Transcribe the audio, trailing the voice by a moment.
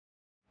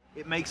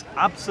It makes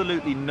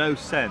absolutely no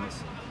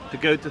sense to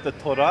go to the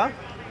Torah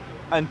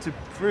and to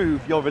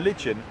prove your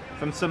religion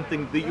from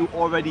something that you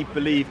already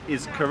believe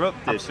is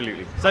corrupted.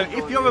 Absolutely. So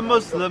if you're a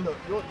Muslim,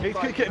 mate,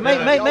 come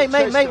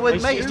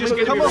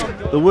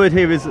on. The word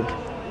here is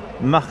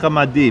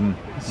Mohammedim.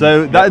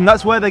 So and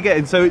that's where they're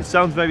getting. So it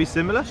sounds very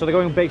similar. So they're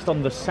going based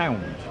on the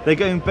sound. They're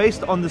going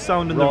based on the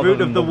sound and rather the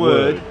root of the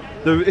word.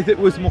 If it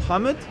was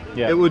Muhammad,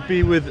 it would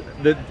be with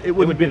the. It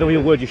would be the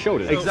real word you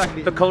showed us.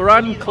 Exactly. The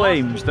Quran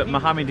claims that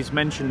Muhammad is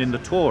mentioned in the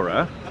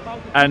Torah,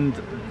 and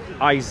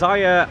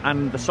Isaiah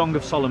and the Song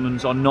of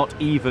Solomon's are not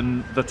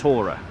even the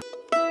Torah.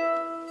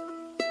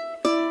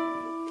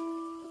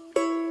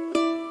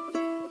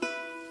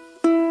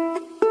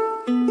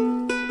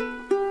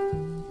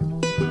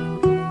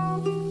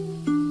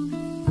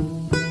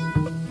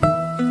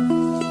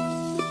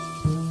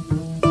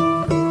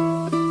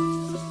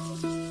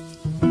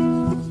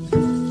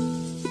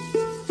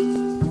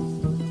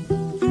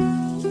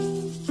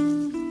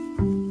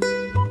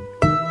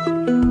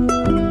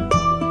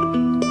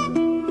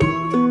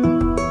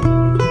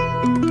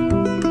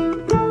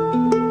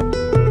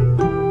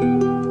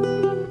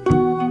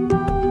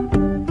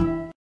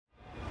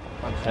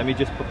 Let me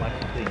just put my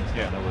things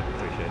down. I would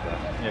appreciate that.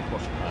 Yeah, of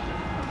course.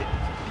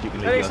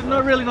 It's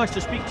not really nice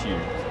to speak to you.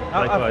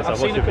 Likewise, I've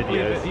seen a couple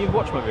videos. of you've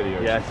watched my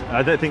videos. Yes,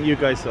 I don't think you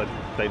guys don't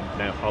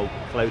know how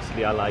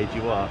closely allied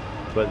you are,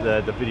 but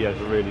the videos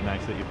are really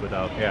nice that you put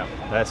out. Yeah.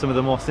 Some of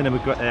the more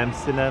cinematographic.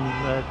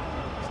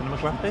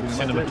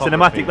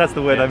 Cinematography. That's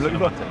the word I'm looking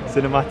for.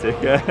 Cinematic.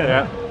 Cinematic. Yeah.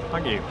 Yeah.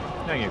 Thank you.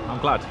 I'm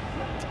glad.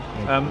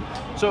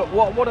 So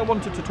what I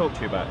wanted to talk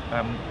to you about.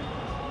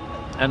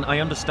 And I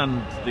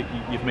understand that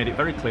you've made it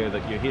very clear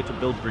that you're here to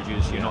build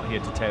bridges, you're not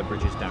here to tear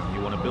bridges down.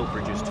 You want to build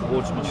bridges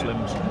towards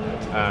Muslims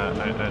and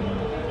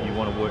you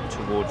want to work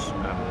towards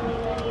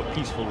a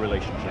peaceful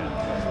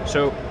relationship.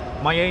 So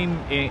my aim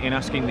in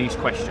asking these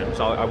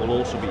questions, I will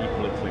also be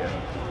equally clear,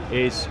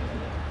 is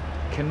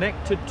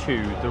connected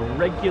to the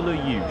regular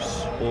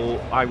use,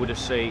 or I would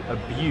say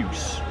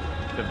abuse,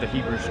 of the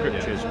Hebrew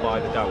scriptures by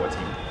the Dawah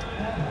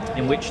team,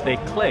 in which they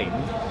claim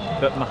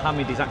that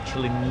Muhammad is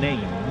actually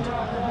named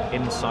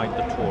inside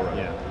the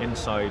Torah,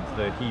 inside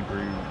the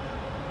Hebrew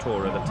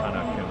Torah, the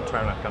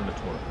Tanakh and the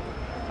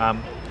Torah.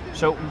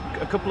 So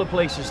a couple of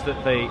places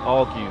that they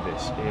argue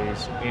this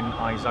is in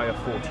Isaiah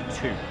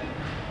 42,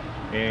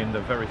 in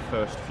the very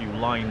first few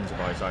lines of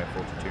Isaiah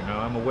 42.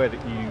 Now I'm aware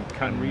that you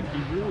can read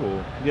Hebrew,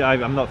 or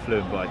I'm not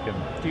fluent, but I can.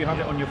 Do you have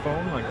it on your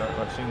phone, like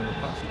I've seen in the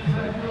past?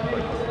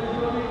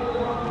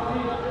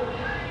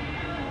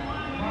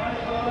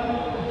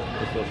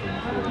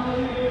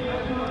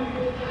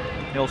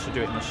 They also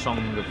do it in the Song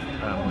of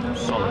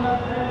Solomon,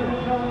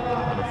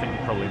 and I think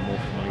you're probably more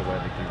familiar where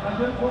they do that.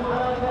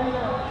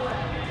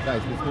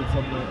 Guys, let's make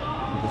something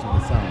because of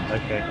the sound.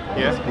 Okay.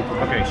 Yeah?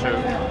 Okay, so...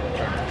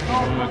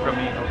 grab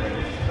me...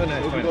 Oh no,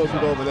 if we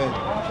go over there.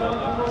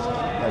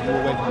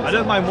 I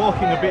don't mind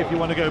walking a bit if you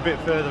want to go a bit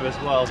further as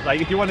well. Like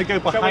if you want to go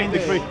behind the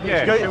green...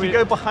 if you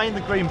go behind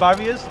the green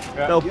barriers,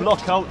 they'll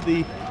block out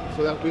the...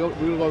 So that we'll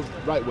go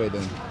right way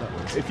then. That way.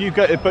 If you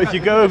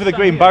go over the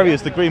green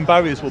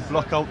barriers will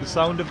block out the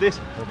sound of this.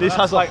 This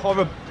has a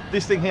horrible.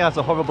 This thing here has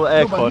a horrible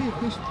aircon.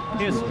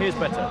 Here's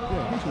better.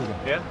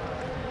 Yeah.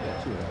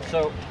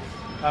 So,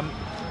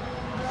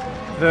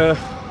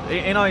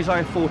 in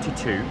Isaiah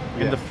 42,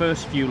 in the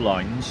first few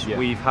lines,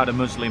 we've had a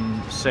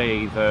Muslim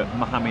say that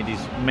Muhammad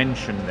is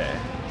mentioned there.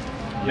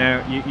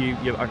 Now,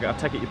 I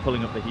take it you're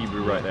pulling up the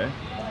Hebrew right there.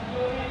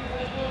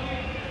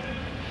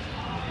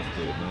 Just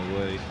do it no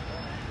way.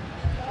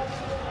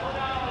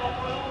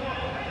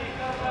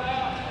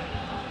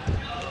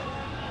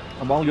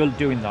 And while you're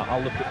doing that, I'll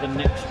look at the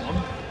next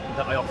one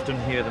that I often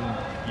hear them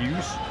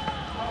use.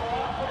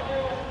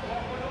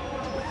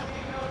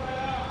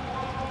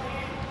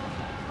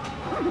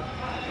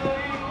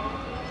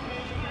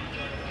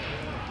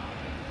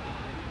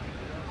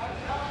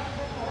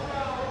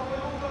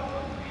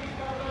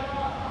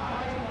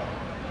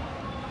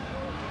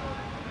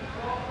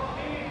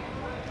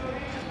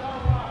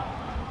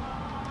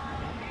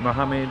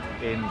 Muhammad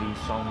in the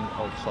Song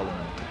of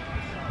Solomon.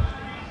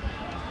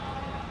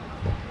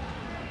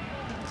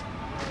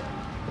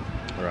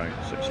 Right,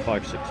 so it's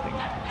 516.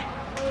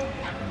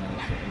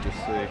 Just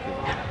see if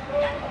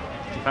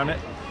you found it?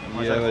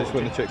 Yeah, I just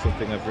want to check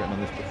something I've written on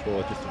this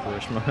before, just to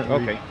finish my.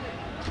 Okay.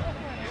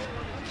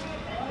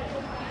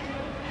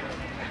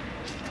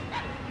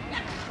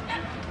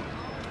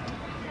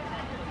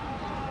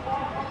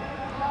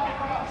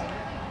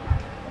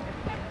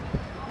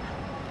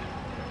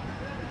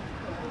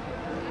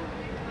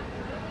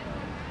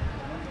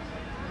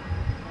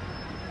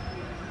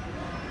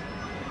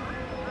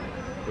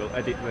 We'll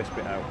edit this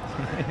bit out.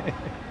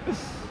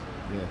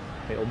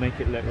 It'll make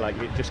it look like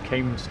it just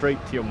came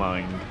straight to your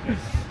mind.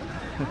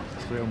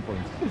 Straight on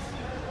point.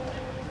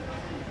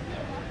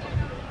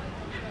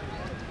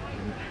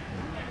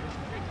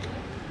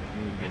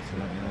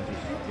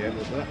 Yeah,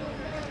 with that.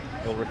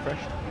 All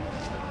refreshed.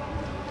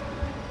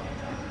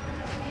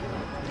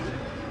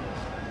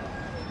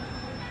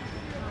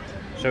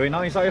 So in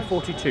Isaiah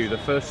 42, the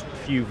first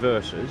few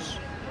verses,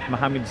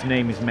 Muhammad's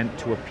name is meant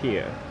to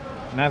appear.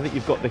 Now that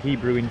you've got the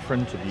Hebrew in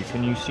front of you,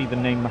 can you see the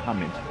name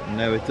Muhammad?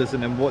 No, it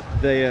doesn't. And what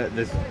they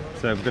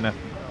so I'm going to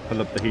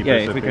pull up the Hebrew. Yeah,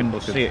 if we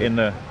can see it in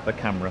the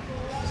camera.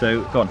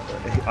 So, go on.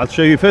 I'll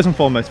show you first and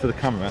foremost for the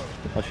camera.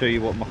 I'll show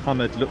you what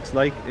Muhammad looks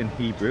like in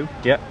Hebrew.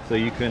 Yeah. So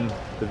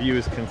the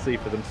viewers can see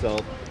for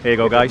themselves. Here you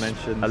go, guys.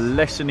 A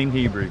lesson in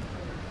Hebrew.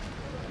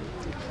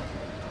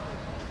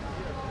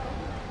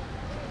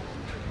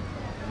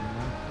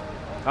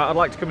 I'd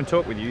like to come and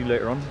talk with you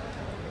later on.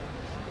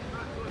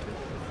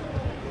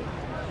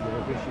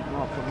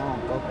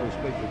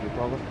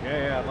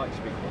 Yeah, I'd like to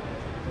speak with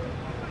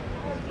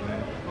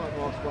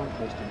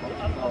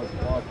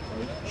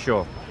you.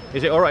 Sure.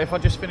 Is it alright if I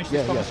just finish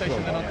this conversation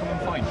and then I'll come and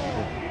find you?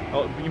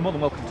 Oh, you're more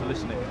than welcome to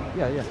listen in.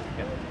 Yeah.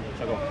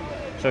 So go on.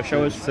 So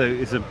show us. So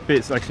it's a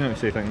bit, actually let me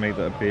see if I can make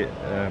that a bit...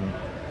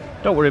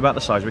 Don't worry about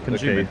the size, we can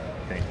zoom in.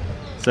 Okay.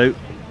 So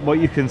what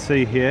you can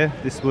see here,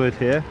 this word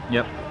here.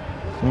 Yep.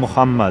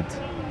 Muhammad.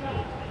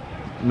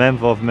 Mem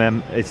Vav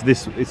Mem. This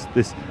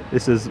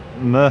is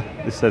M.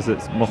 This says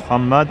it's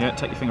Muhammad. Yeah,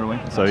 take your finger away.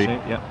 Sorry.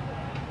 Yeah.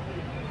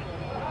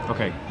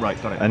 Okay, right,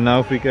 got it. And now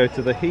if we go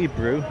to the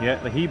Hebrew. Yeah,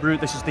 the Hebrew,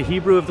 this is the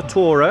Hebrew of the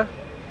Torah.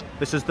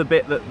 This is the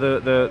bit that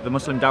the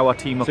Muslim Dawah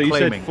team are claiming.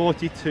 So you said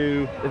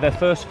 42. The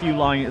first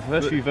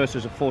few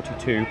verses of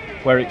 42,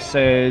 where it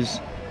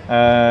says,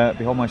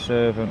 behold my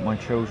servant, my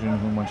chosen,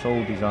 whom my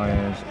soul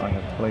desires, I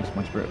have placed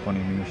my spirit upon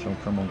him, he shall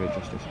promulgate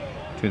justice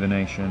to the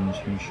nations,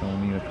 he shall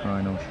neither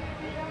cry nor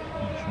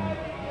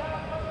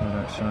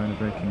outside a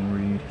breaking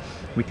reed.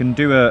 We can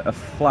do a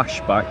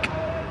flashback.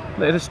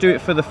 Let's do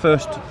it for the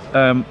first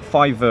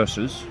 5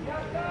 verses,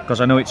 because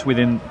I know it's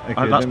within.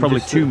 Okay, that's probably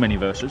too many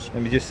verses.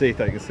 Let me just see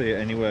if I can see it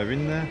anywhere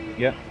in there.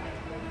 Yeah.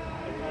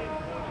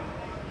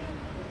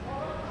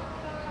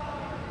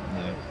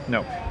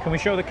 No. Can we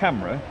show the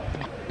camera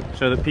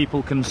so that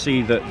people can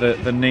see that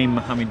the name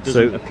Muhammad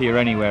doesn't appear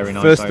anywhere in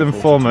Isaiah 42? First and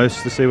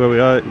foremost, to see where we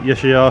are,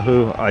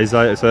 Yeshayahu,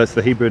 Isaiah. So that's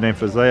the Hebrew name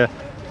for Isaiah,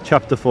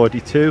 chapter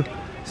 42.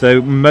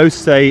 So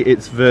most say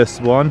it's verse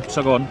 1.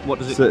 So go on.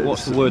 What's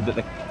the word that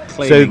they're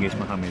claiming is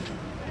Muhammad?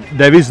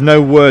 There is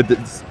no word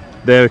that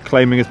they're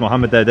claiming is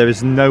Muhammad there. There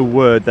is no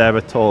word there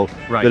at all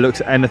that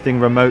looks anything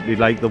remotely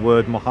like the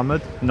word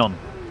Muhammad. None.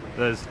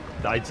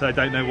 I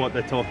don't know what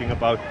they're talking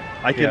about.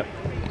 I can.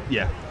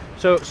 Yeah.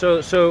 So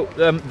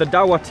the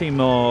Dawah team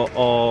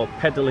are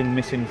peddling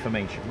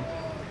misinformation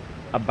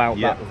about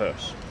that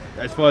verse.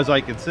 As far as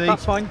I can see.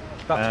 That's fine.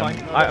 That's fine.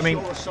 I mean,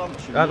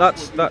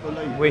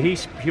 where he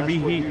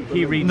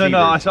reads. No,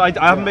 I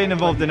haven't been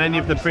involved in any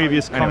of the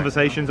previous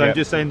conversations. I'm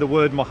just saying the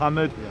word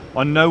Muhammad,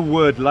 or no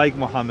word like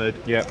Muhammad,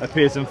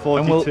 appears in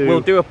 42. And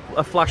we'll do a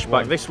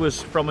flashback. This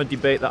was from a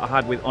debate that I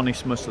had with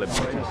honest Muslims.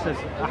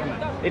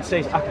 It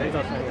says Ahmed.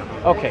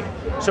 Okay.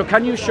 So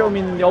can you show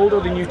me in the Old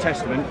or the New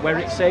Testament where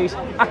it says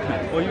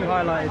Ahmed? Well, you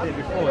highlighted it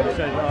before. It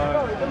said,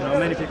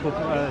 many people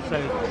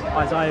say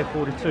Isaiah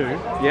 42,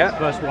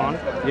 verse 1.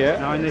 Yeah.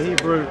 Now in the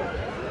Hebrew,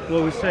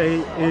 what we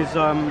say is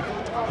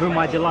whom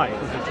I delight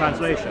is the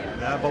translation.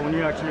 Yeah? But when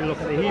you actually look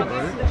at the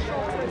Hebrew,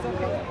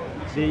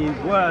 the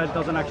word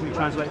doesn't actually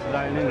translate to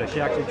that in English.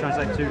 It actually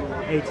translates to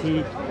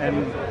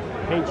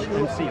A-T-M-H-M-C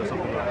or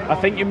something like that. I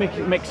think you're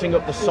mixing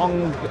up the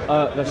song,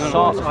 the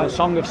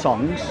Song of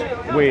Songs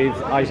with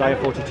Isaiah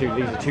 42.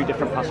 These are two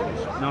different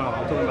passages. No,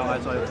 I'm talking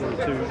about Isaiah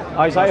 42.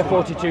 Isaiah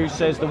 42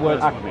 says the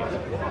word Ahmed.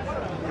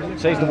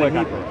 Says the word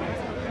Ahmed.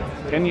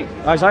 Can you?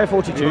 Isaiah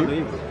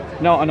 42.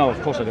 No,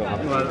 of course I don't have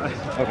it. Well,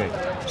 okay.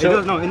 So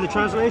in the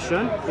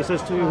translation it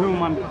says to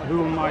whom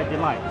I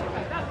delight.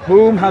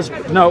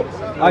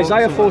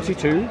 Isaiah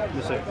 42.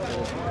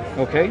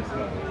 Okay.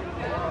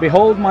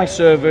 Behold my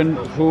servant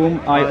whom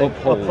I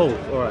uphold. All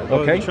right. Well,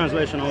 okay. The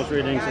translation I was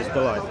reading says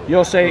delight.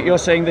 You're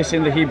saying this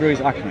in the Hebrew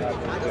is Ahmed.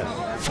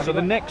 Yes. So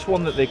the next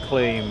one that they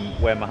claim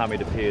where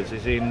Muhammad appears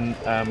is in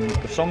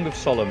the Song of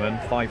Solomon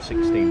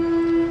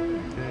 5:16.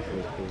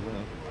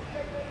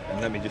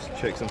 Let me just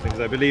check something, because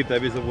I believe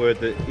there is a word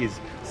that is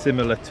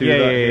similar to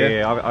that.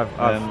 Yeah.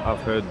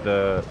 I've heard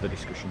the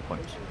discussion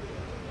points.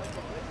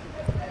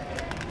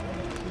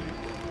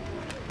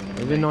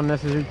 Is it not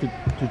necessary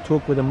to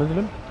talk with a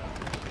Muslim,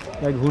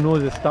 like who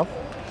knows this stuff?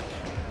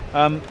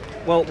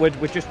 Well,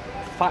 we're just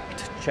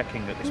fact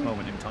checking at this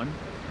moment in time,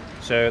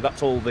 so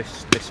that's all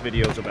this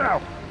video's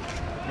about.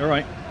 All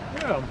right.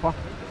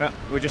 Yeah,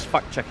 we're just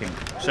fact checking.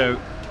 So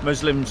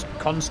Muslims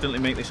constantly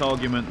make this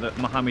argument that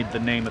Muhammad, the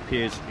name,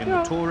 appears in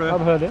the Torah.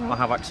 I've heard it. I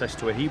have access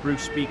to a Hebrew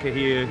speaker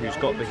here who's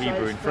got the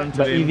Hebrew in front of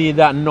him. But is he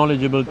that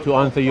knowledgeable to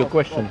answer your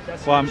question?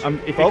 Well,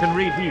 if he can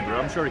read Hebrew,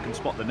 I'm sure he can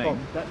spot the name.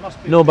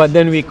 No, but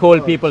then we call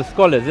people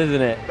scholars,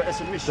 isn't it?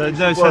 So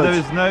there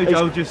is no,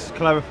 I'll just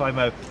clarify,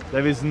 Mo,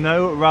 there is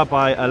no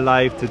rabbi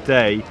alive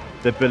today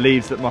that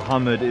believes that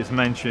Muhammad is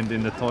mentioned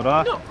in the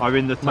Torah or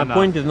in the Tanakh. My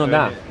point is not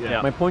that.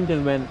 Yeah. My point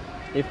is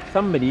if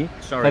somebody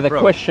has a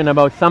question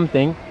about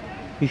something,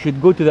 he should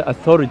go to the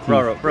authorities.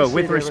 Bro,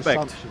 with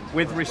respect,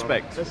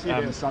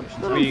 I'm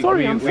we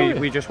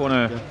sorry. just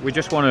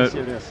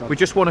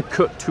want to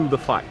cut to the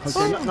facts.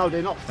 No,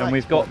 they're not. And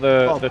we've got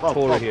the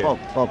Torah here.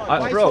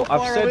 Bro,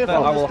 I've said that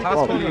I will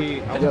happily.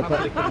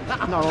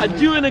 A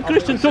Jew and a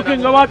Christian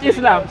talking about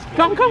Islam.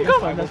 Come.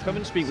 I will come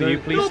and speak with you.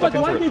 Please stop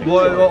interrupting.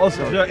 Well,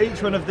 also,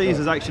 each one of these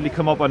has actually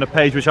come up on a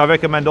page, which I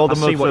recommend all the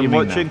Muslims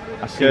watching.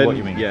 I see what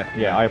you mean.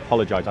 Yeah. I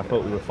apologise. I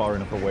thought we were far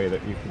enough away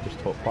that you could just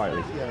talk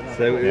quietly.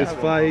 So it's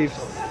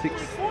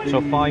 5:16. So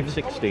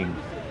 5:16.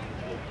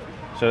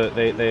 So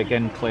they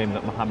again claim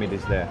that Mohammed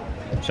is there.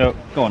 So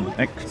go on.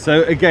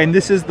 So again,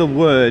 this is the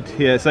word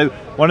here. So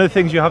one of the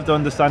things you have to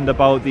understand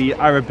about the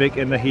Arabic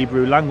and the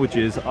Hebrew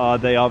languages are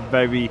they are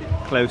very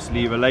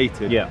closely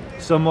related. Yeah.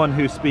 Someone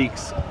who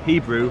speaks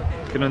Hebrew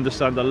can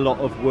understand a lot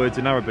of words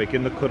in Arabic.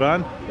 In the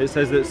Quran, it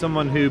says that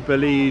someone who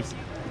believes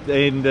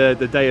in the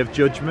day of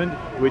judgment,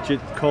 which it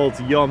calls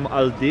Yom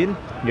al-Din.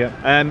 Yeah.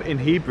 In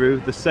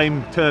Hebrew, the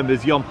same term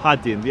is Yom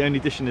Hadin. The only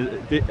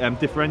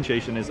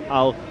differentiation is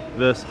al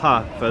versus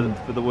ha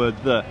for the word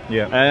the.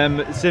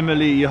 Yeah.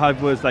 Similarly, you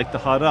have words like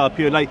tahara,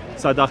 pure like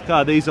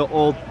sadaqah. These are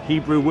all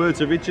Hebrew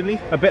words originally.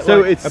 A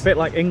bit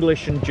like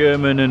English and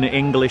German and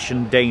English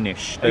and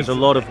Danish. There's a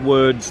lot of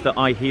words that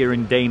I hear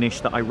in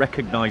Danish that I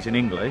recognise in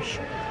English,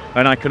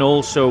 and I can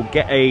also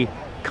get a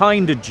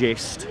kind of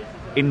gist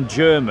in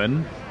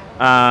German.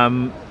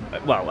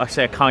 Well, I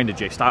say a kind of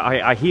gist.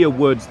 I hear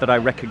words that I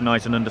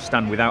recognise and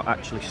understand without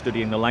actually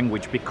studying the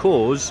language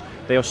because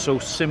they are so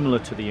similar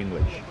to the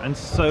English. And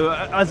so,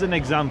 as an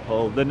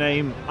example, the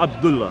name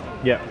Abdullah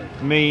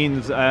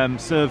means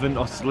servant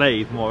or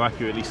slave, more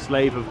accurately,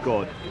 slave of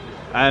God.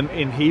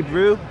 In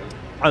Hebrew,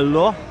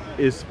 Allah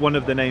is one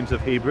of the names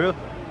of Hebrew,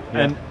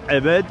 and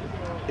Ebed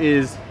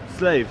is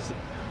slaves.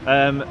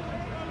 And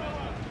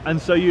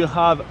so you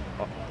have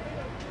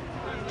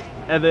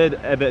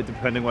Ebed,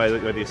 depending whether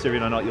you're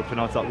Syrian or not, you'll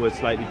pronounce that word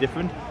slightly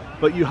different.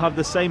 But you have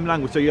the same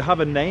language. So you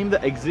have a name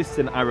that exists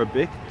in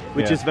Arabic,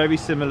 which is very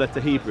similar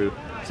to Hebrew.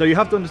 So you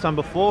have to understand,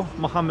 before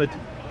Muhammad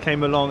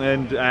came along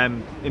and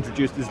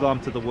introduced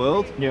Islam to the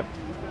world,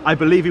 I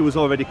believe he was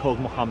already called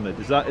Muhammad.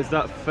 Is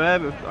that fair?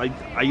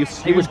 I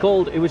assume It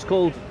was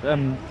called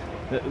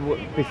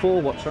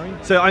before what? Sorry.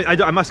 So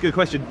I'm asking a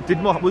question. Did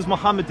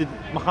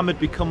Muhammad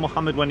become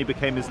Muhammad when he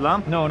became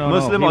Islam? No.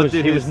 Muslim,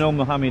 He was known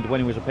Muhammad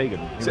when he was a pagan.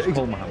 He was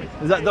called Muhammad.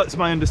 That's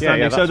my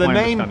understanding. Yeah, so the my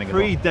name understanding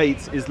as well.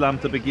 predates Islam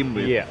to begin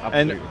with. Yeah,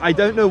 absolutely. And I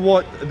don't know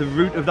what the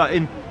root of that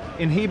in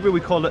Hebrew we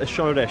call it a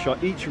shoresh, or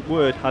each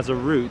word has a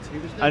root,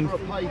 and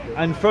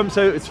from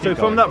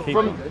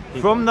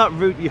that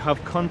root you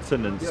have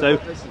consonants. So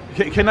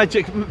can I,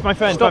 my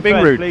friend, stop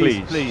being rude,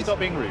 please. Stop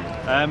being rude.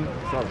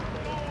 Sorry.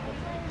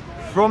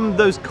 From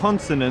those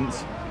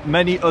consonants,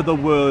 many other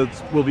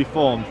words will be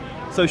formed.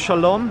 So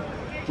shalom,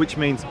 which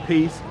means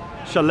peace,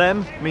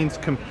 shalem means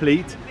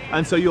complete,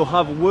 and so you'll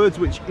have words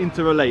which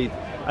interrelate.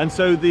 And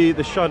so the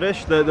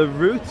shoresh, the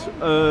root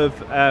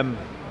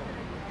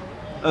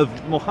of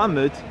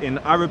Muhammad in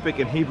Arabic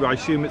and Hebrew, I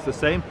assume it's the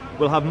same,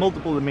 will have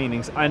multiple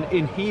meanings. And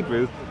in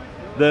Hebrew,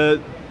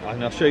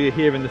 and I'll show you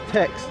here in the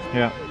text,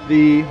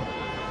 the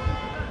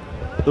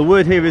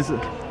word here is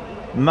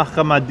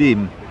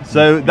Mohammedim.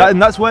 So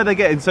and that's where they're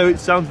getting. So it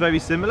sounds very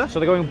similar. So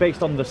they're going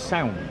based on the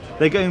sound.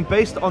 They're going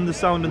based on the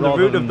sound and rather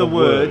the root of the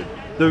word.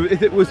 word.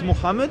 If it was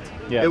Muhammad,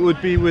 it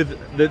would be with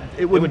the.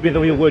 It would be the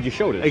real word you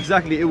showed us.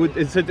 Exactly. It would.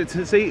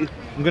 See,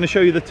 I'm going to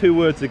show you the two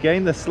words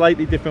again. They're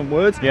slightly different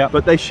words. Yeah.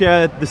 But they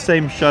share the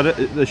same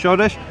the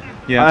shoresh.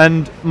 Yeah.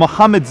 And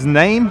Muhammad's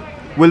name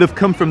will have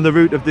come from the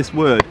root of this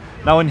word.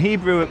 Now in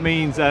Hebrew it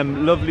means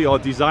lovely or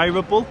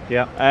desirable.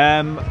 Yeah.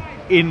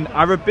 In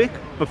Arabic,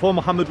 before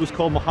Muhammad was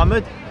called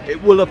Muhammad,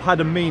 it will have had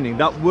a meaning,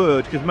 that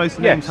word, because most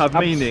names have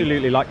meaning.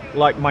 Absolutely,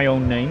 like my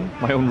own name,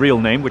 my own real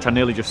name, which I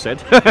nearly just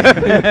said.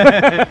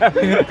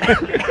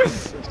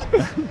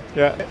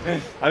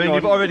 I mean,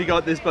 you've already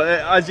got this, but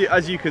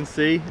as you can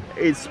see,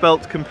 it's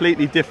spelt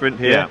completely different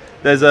here. Yeah.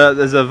 There's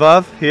a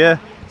vav here,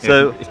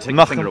 so take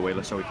the finger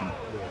away so we can.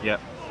 Yeah.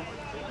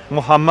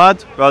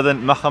 Muhammad rather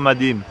than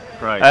Muhammadim.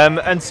 Right.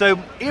 And so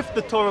if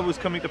the Torah was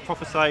coming to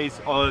prophesize,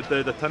 or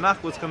the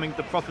Tanakh was coming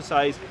to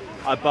prophesize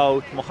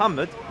about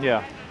Muhammad,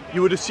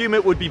 you would assume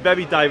it would be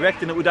very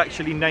direct and it would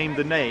actually name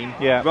the name,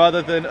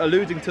 rather than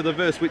alluding to the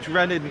verse, which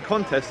read in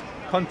context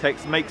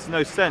makes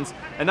no sense.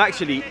 And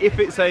actually, if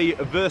it's a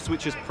verse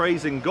which is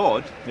praising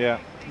God,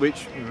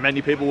 which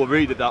many people will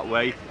read it that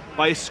way,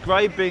 by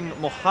ascribing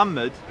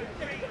Muhammad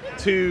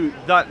to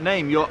that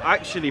name, you're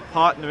actually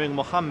partnering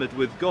Muhammad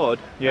with God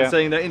and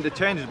saying they're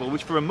interchangeable,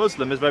 which for a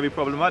Muslim is very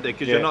problematic,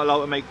 because you're not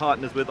allowed to make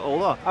partners with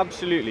Allah.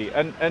 Absolutely.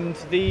 And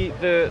the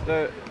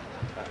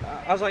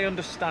as I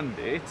understand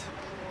it,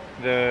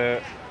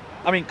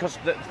 because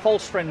the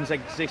false friends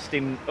exist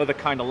in other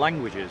kind of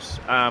languages.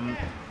 I'm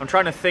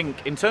trying to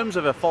think in terms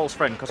of a false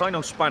friend, because I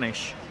know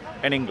Spanish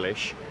and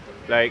English.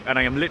 Like, and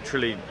I am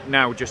literally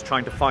now just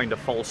trying to find a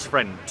false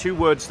friend. Two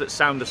words that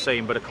sound the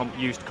same but are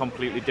used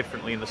completely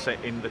differently in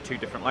the two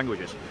different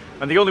languages.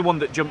 And the only one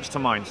that jumps to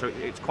mind, so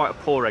it's quite a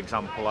poor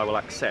example, I will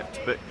accept,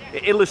 but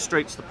it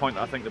illustrates the point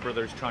that I think the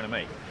brother is trying to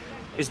make,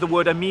 is the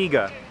word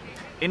amiga.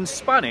 In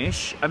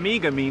Spanish,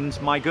 amiga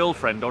means my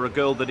girlfriend or a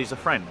girl that is a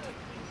friend.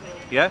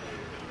 Yeah?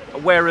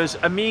 Whereas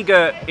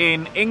amiga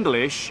in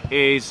English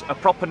is a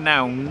proper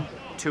noun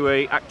to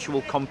an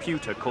actual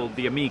computer called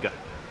the Amiga.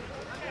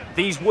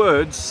 These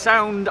words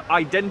sound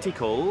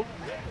identical,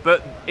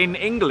 but in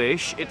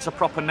English it's a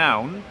proper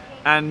noun,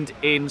 and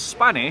in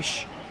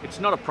Spanish it's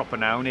not a proper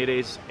noun, it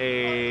is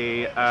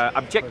a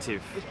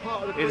adjective.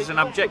 It is an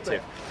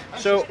adjective.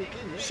 So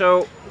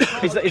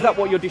is that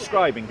what you're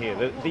describing here?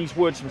 That these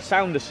words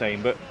sound the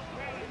same, but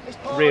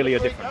really are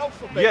different?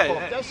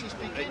 Yeah,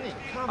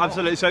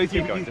 absolutely. So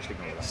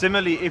if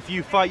similarly, if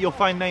you'll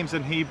find names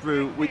in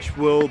Hebrew which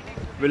will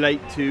relate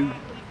to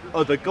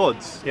other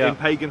gods in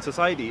pagan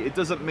society. It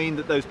doesn't mean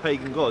that those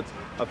pagan gods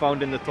are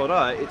found in the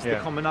Torah. It's the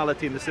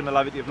commonality and the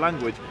similarity of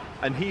language.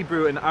 And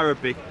Hebrew and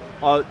Arabic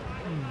are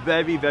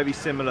very, very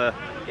similar.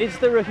 Is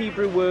there a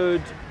Hebrew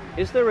word?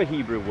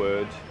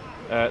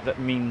 That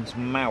means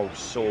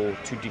mouse or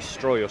to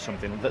destroy or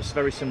something? That's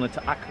very similar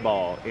to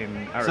akbar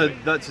in Arabic.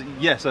 So that's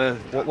yes.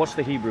 What's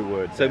the Hebrew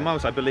word? So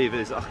mouse, I believe,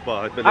 is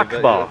akbar.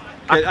 Akbar.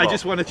 I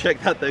just want to check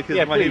that though,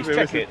 because my please Hebrew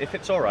check it. If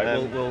it's all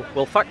right,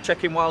 we'll fact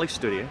check him while he's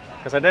studying,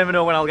 because I never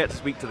know when I'll get to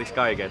speak to this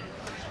guy again.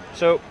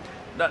 So,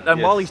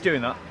 while he's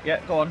doing that,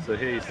 go on. So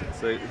here's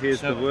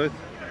the word,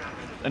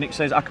 and it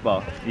says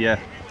akbar. Yeah.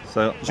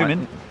 So zoom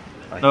in.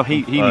 No,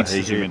 he needs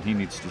to zoom in. He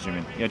needs to zoom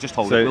in. Yeah, just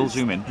hold it. We'll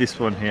zoom in. This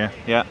one here.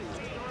 Yeah.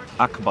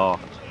 Akbar,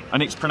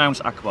 and it's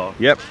pronounced akbar.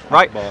 Yep.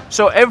 Right. Akbar.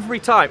 So every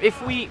time,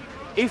 if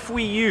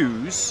we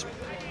use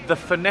the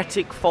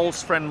phonetic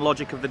false friend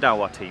logic of the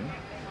Dawah team,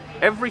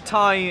 every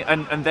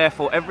time, and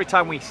therefore every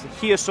time we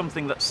hear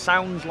something that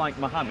sounds like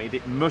Mohammed,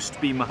 it must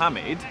be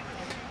Mohammed.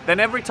 Then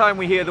every time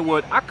we hear the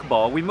word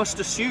akbar, we must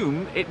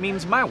assume it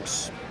means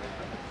mouse.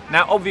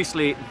 Now,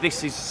 obviously,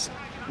 this is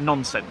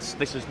nonsense.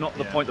 This is not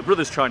the point the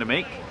brother's trying to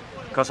make,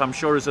 because I'm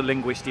sure as a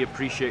linguist he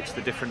appreciates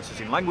the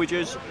differences in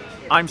languages.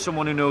 I'm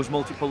someone who knows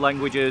multiple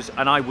languages,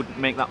 and I wouldn't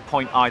make that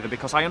point either,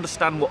 because I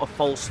understand what a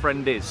false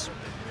friend is.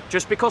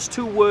 Just because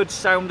two words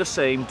sound the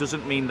same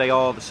doesn't mean they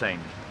are the same.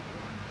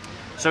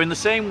 So in the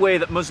same way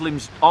that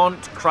Muslims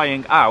aren't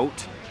crying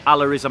out,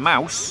 Allah is a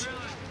mouse,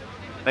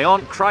 they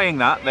aren't crying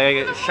that,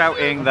 they're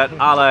shouting that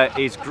Allah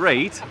is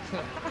great.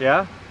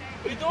 Yeah?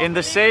 In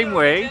the same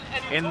way,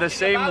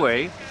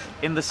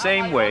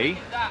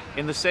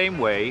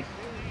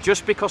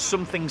 just because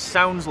something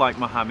sounds like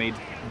Muhammad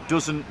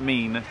doesn't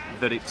mean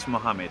that it's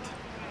Muhammad.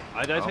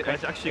 I don't think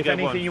I'd actually if go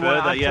anything one you further.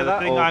 want to add to the that,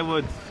 thing I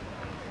would,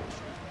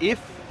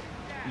 if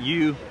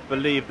you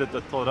believe that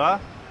the Torah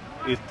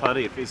is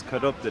tarif, is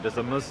corrupted as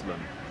a Muslim,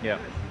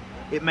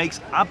 it makes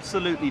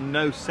absolutely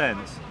no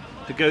sense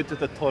to go to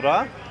the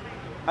Torah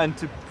and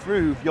to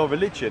prove your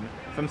religion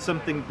from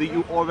something that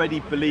you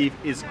already believe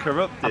is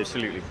corrupted.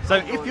 Absolutely. So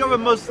if you're a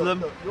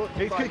Muslim,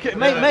 mate,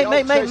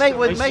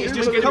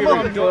 just come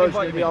on.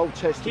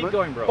 Keep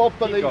going, bro. Bob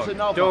believes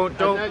another.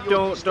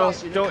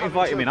 Don't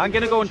invite him in. I'm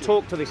going to go and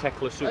talk to this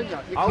heckler soon.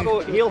 I'll go.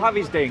 He'll have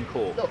his day in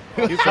court.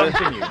 You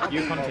continue.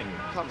 You continue.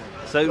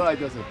 So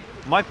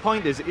my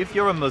point is, if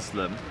you're a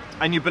Muslim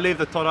and you believe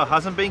the Torah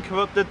hasn't been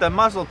corrupted, then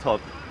Mazel Tov.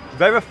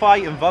 Verify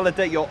and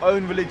validate your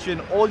own religion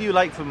all you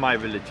like from my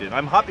religion.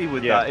 I'm happy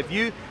with that. If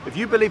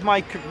you believe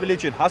my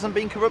religion hasn't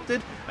been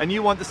corrupted and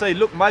you want to say,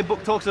 look, my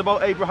book talks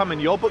about Abraham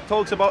and your book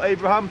talks about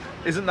Abraham,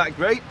 isn't that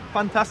great?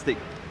 Fantastic.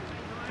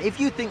 If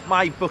you think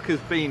my book has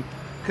been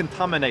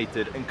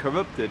contaminated and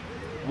corrupted,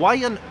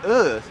 why on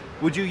earth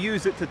would you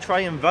use it to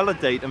try and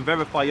validate and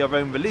verify your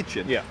own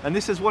religion? And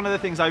this is one of the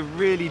things I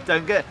really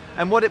don't get.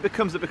 And what it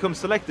becomes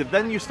selective.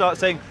 Then you start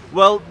saying,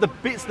 well, the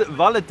bits that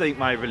validate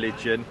my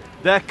religion,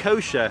 they're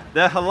kosher,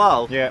 they're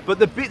halal. But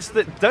the bits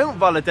that don't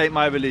validate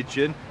my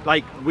religion,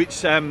 like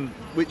which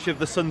of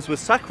the sons was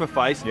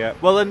sacrificed,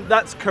 well, then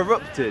that's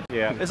corrupted.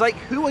 It's like,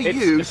 who are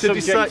you to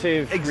decide?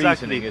 Subjective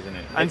reasoning, isn't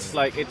it? And it's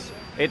like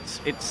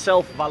it's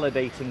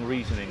self-validating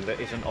reasoning that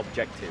isn't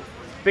objective.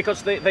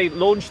 Because they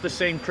launched the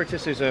same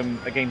criticism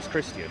against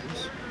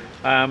Christians,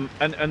 and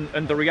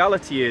the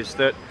reality is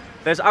that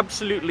there's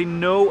absolutely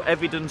no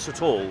evidence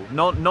at all.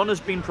 None has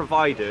been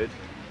provided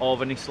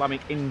of an Islamic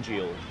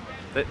Injil.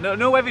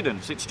 No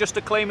evidence. It's just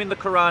a claim in the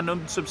Quran,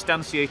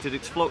 unsubstantiated.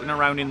 It's floating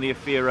around in the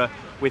Aphira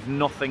with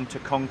nothing to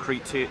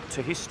concrete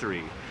to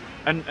history.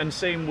 And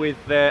same with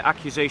their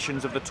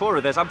accusations of the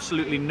Torah. There's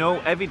absolutely no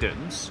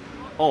evidence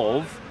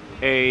of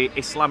a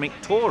Islamic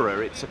Torah.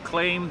 It's a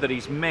claim that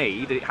he's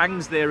made, it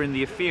hangs there in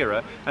the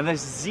Aphira, and there's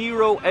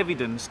zero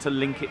evidence to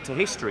link it to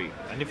history.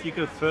 And if you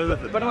go further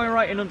than But am I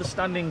right in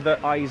understanding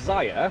that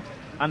Isaiah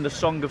and the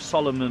Song of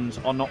Solomon's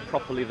are not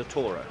properly the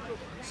Torah?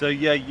 So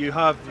yeah, you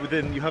have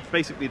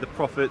basically the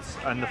prophets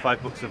and the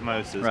 5 books of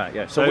Moses. Right,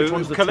 yeah. So which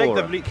one's the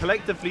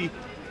collectively,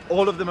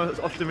 all of them are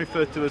often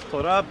referred to as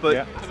Torah,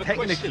 but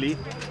technically...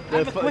 I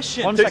have a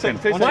question. One second.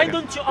 Why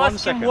don't you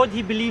ask him what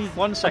he believes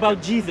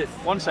about Jesus?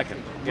 1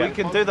 second. We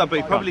can do that, but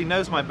he probably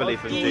knows my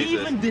belief in Jesus. He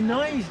even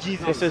denies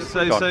Jesus.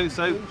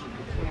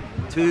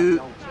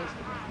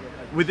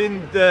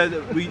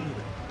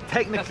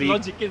 Technically,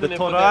 the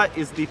Torah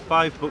is the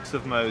 5 books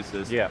of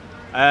Moses. Yeah.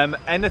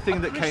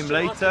 Anything that came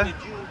later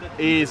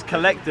is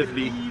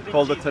collectively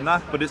called the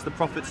Tanakh, but it's the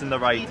prophets and the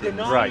writings.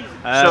 Right.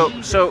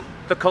 So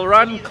the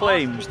Quran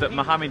claims that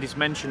Muhammad is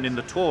mentioned in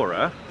the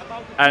Torah,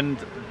 and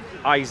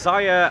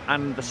Isaiah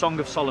and the Song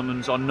of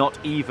Solomon's are not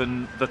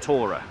even the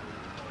Torah.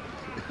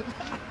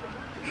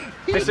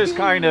 This is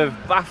kind of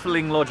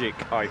baffling logic,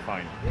 I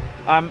find.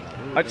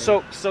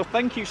 So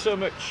thank you so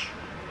much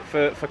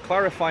for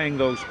clarifying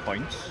those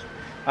points.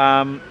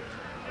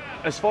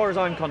 As far as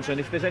I'm concerned,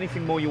 if there's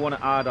anything more you want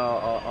to add,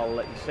 I'll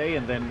let you say,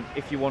 and then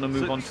if you want to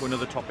move on to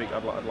another topic,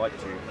 I'd like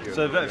to.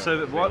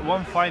 So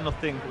one final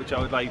thing which I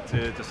would like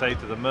to say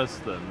to the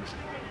Muslims.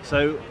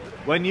 So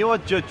when you are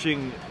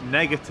judging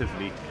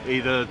negatively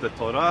either the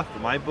Torah for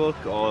my book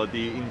or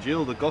the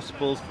Injil, the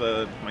Gospels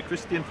for my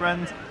Christian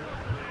friends,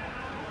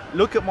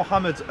 look at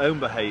Muhammad's own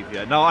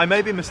behaviour. Now I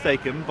may be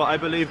mistaken, but I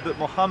believe that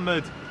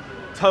Muhammad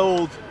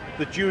told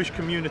the Jewish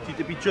community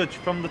to be judged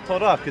from the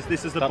Torah, because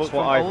this is the book from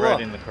Allah. That's what I've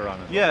read in the Quran.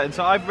 Yeah, and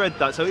so I've read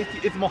that. So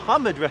if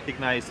Muhammad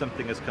recognised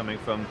something as coming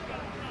from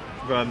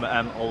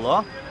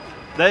Allah,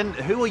 then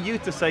who are you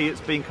to say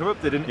it's being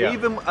corrupted? And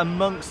even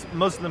amongst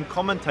Muslim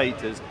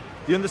commentators,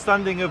 the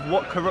understanding of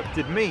what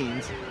corrupted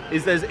means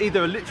is there's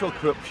either a literal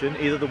corruption,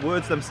 either the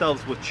words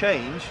themselves were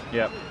changed,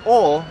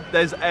 or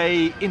there's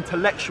a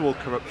intellectual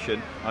corruption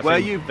where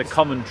you the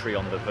commentary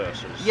on the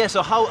verses. Yeah,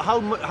 so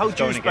how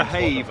Jews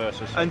behave,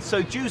 and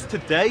so Jews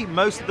today,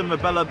 most of them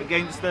rebel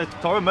against the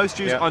Torah. Most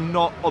Jews are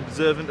not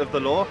observant of the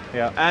law,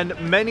 and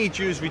many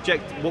Jews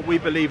reject what we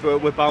believe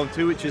we're bound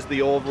to, which is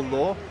the oral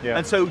law.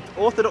 And so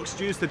Orthodox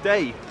Jews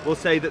today will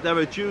say that there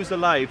are Jews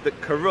alive that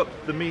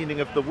corrupt the meaning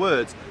of the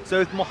words. So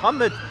if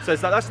Muhammad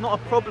says that, that's not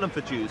a problem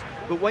for Jews.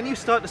 But when you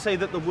start to say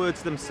that the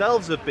words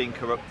themselves have been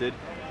corrupted,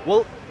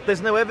 well,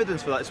 there's no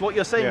evidence for that. It's what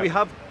you're saying. We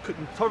have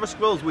Torah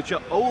scrolls which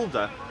are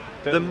older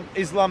than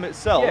Islam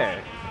itself,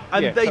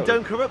 and they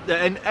don't corrupt it.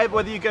 And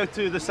whether you go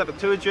to the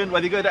Septuagint,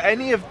 whether you go to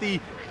any of the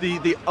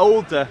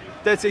older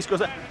Dead Sea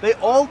Scrolls, they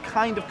all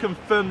kind of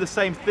confirm the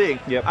same thing.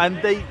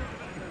 And they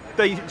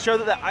show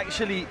that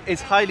actually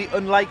it's highly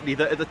unlikely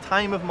that at the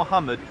time of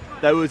Muhammad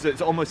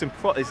it's almost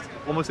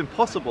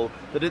impossible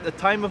that at the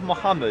time of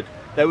Muhammad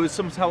there was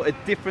somehow a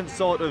different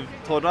sort of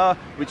Torah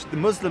which the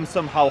Muslims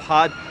somehow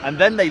had, and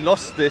then they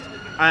lost it,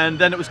 and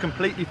then it was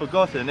completely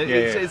forgotten.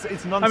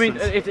 It's nonsense. I mean,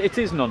 it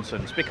is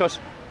nonsense, because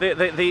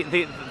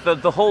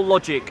the whole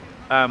logic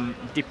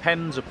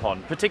depends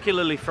upon,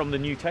 particularly from the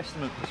New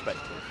Testament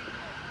perspective,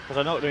 because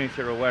I don't know if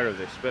you're aware of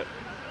this, but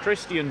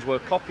Christians were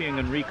copying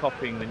and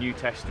recopying the New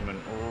Testament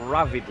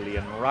rapidly.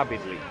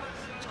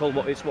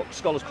 It's what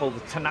scholars call the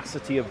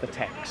tenacity of the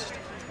text.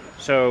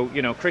 So,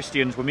 you know,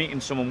 Christians were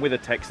meeting someone with a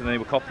text and they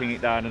were copying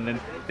it down, and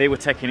then they were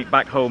taking it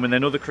back home, and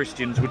then other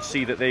Christians would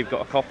see that they've got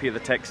a copy of the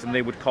text and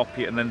they would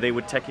copy it, and then they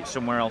would take it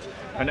somewhere else.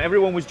 And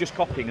everyone was just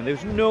copying, and there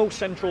was no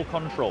central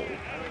control.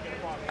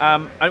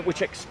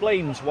 Which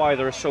explains why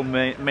there are so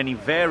many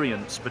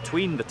variants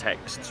between the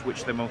texts,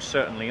 which there most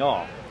certainly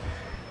are.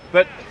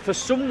 But for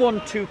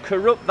someone to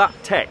corrupt that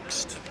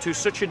text to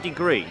such a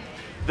degree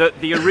that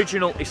the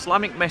original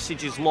Islamic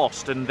message is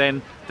lost, and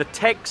then the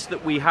text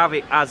that we have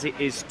it as it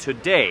is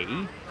today,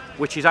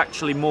 which is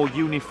actually more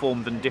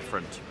uniform than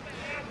different,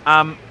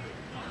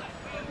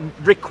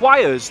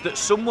 requires that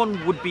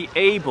someone would be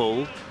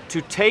able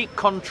to take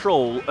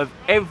control of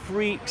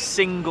every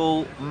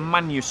single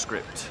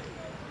manuscript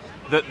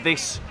that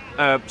this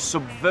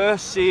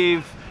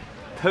subversive,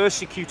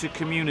 persecuted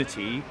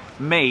community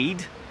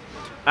made,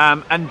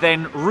 and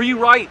then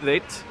rewrite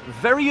it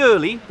very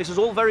early. This is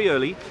all very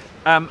early.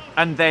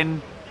 And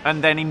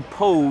then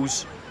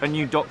impose a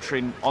new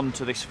doctrine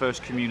onto this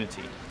first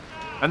community.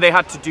 And they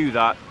had to do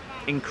that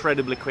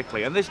incredibly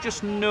quickly. And there's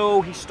just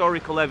no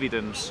historical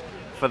evidence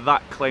for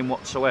that claim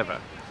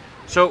whatsoever.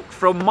 So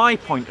from my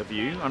point of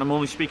view, and I'm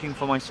only speaking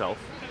for myself,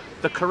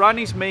 the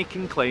Quran is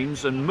making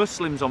claims, and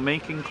Muslims are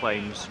making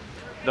claims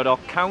that are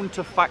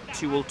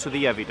counterfactual to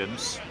the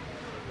evidence.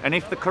 And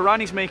if the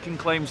Quran is making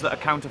claims that are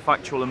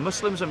counterfactual and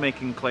Muslims are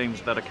making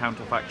claims that are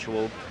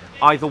counterfactual,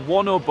 either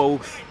one or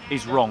both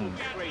is wrong.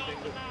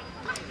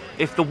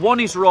 If the one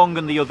is wrong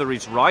and the other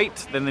is right,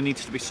 then there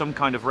needs to be some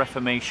kind of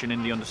reformation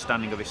in the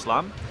understanding of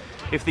Islam.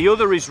 If the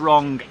other is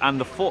wrong and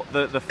the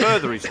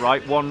further is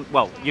right,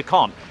 you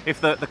can't.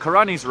 If the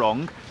Quran is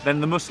wrong, then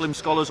the Muslim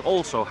scholars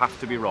also have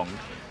to be wrong.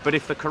 But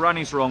if the Quran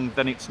is wrong,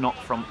 then it's not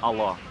from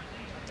Allah.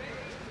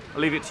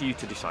 I'll leave it to you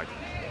to decide.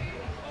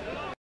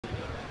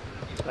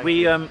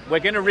 We're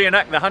going to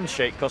reenact the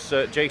handshake because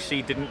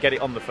JC didn't get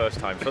it on the first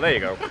time. So there you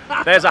go.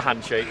 There's a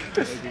handshake.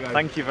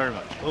 Thank you very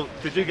much. Well,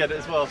 did you get it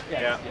as well?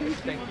 Yeah.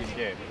 Thank you.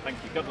 Yeah. Thank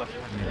you. God bless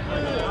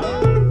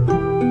you.